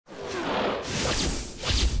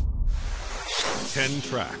10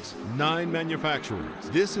 tracks, 9 manufacturers.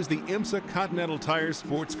 This is the IMSA Continental Tire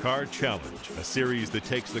SportsCar Challenge, a series that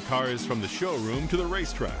takes the cars from the showroom to the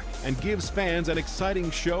racetrack and gives fans an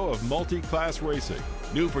exciting show of multi-class racing.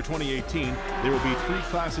 New for 2018, there will be 3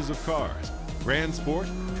 classes of cars: Grand Sport,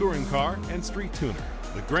 Touring Car, and Street Tuner.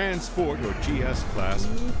 The Grand Sport, or GS class,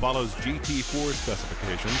 follows GT4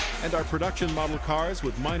 specifications and are production model cars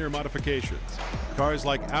with minor modifications. Cars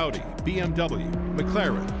like Audi, BMW,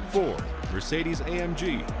 McLaren, Ford,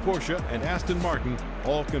 Mercedes-AMG, Porsche, and Aston Martin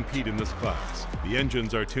all compete in this class. The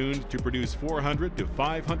engines are tuned to produce 400 to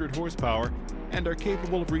 500 horsepower and are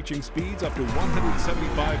capable of reaching speeds up to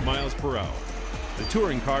 175 miles per hour. The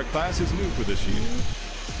Touring Car class is new for this year.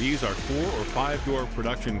 These are 4- or 5-door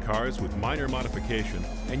production cars with minor modification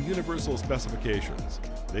and universal specifications.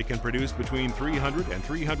 They can produce between 300 and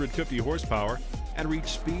 350 horsepower and reach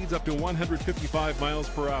speeds up to 155 miles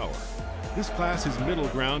per hour. This class is middle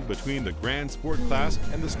ground between the Grand Sport class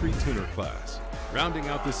and the Street Tuner class. Rounding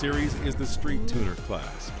out the series is the Street Tuner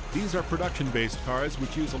class. These are production-based cars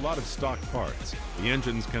which use a lot of stock parts. The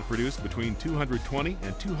engines can produce between 220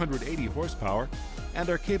 and 280 horsepower and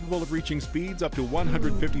are capable of reaching speeds up to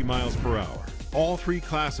 150 miles per hour. All 3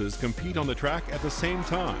 classes compete on the track at the same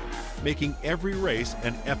time, making every race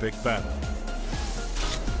an epic battle.